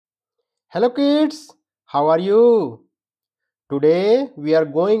Hello kids, how are you? Today we are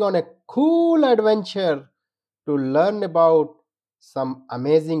going on a cool adventure to learn about some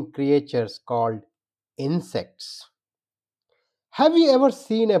amazing creatures called insects. Have you ever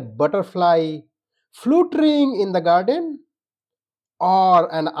seen a butterfly fluttering in the garden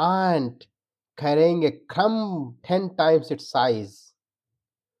or an ant carrying a crumb 10 times its size?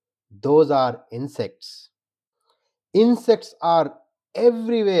 Those are insects. Insects are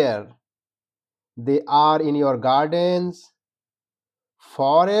everywhere. They are in your gardens,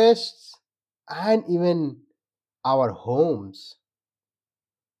 forests, and even our homes.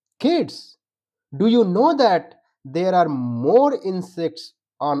 Kids, do you know that there are more insects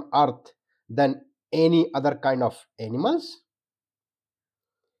on earth than any other kind of animals?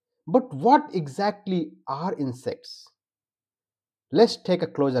 But what exactly are insects? Let's take a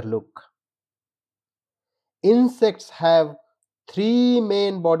closer look. Insects have three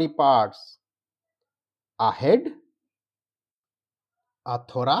main body parts: a head, a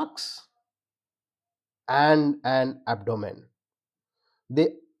thorax, and an abdomen.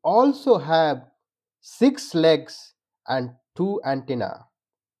 They also have six legs and two antennae,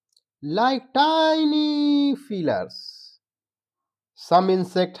 like tiny feelers. Some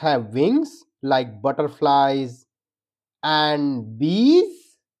insects have wings, like butterflies and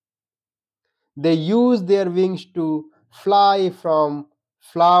bees. They use their wings to fly from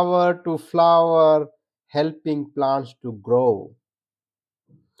flower to flower, helping plants to grow.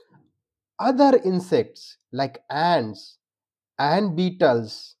 Other insects, like ants and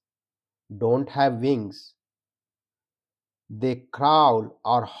beetles, don't have wings. They crawl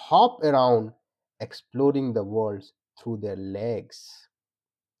or hop around, exploring the world through their legs.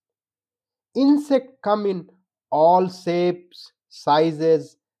 Insects come in all shapes,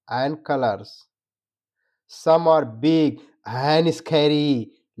 sizes, and colors. Some are big and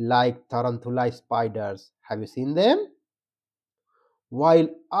scary, like tarantula spiders. Have you seen them? While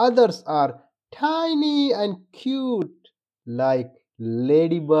others are tiny and cute, like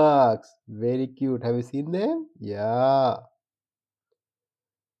ladybugs. Very cute. Have you seen them? Yeah.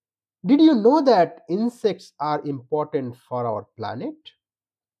 Did you know that insects are important for our planet?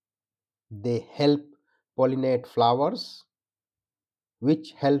 They help pollinate flowers,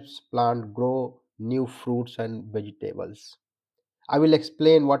 which helps plant grow new fruits and vegetables. I will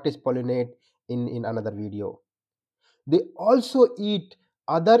explain what is pollinate in another video. They also eat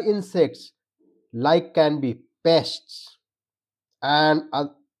other insects, like can be pests, and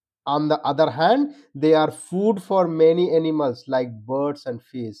on the other hand, they are food for many animals like birds and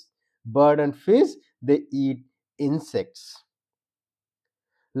fish. Bird and fish, they eat insects.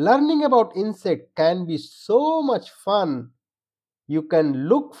 Learning about insects can be so much fun. You can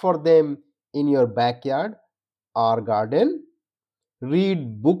look for them in your backyard or garden,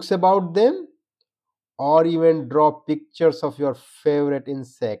 read books about them, or even draw pictures of your favorite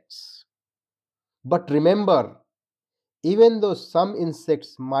insects. But remember, even though some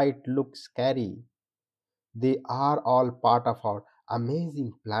insects might look scary, they are all part of our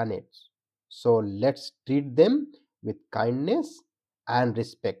amazing planet. So let's treat them with kindness and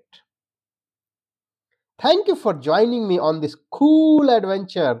respect. Thank you for joining me on this cool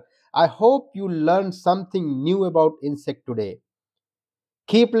adventure. I hope you learned something new about insect today.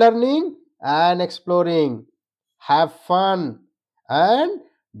 Keep learning and exploring. Have fun and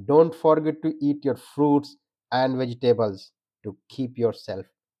don't forget to eat your fruits and vegetables to keep yourself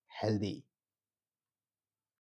healthy.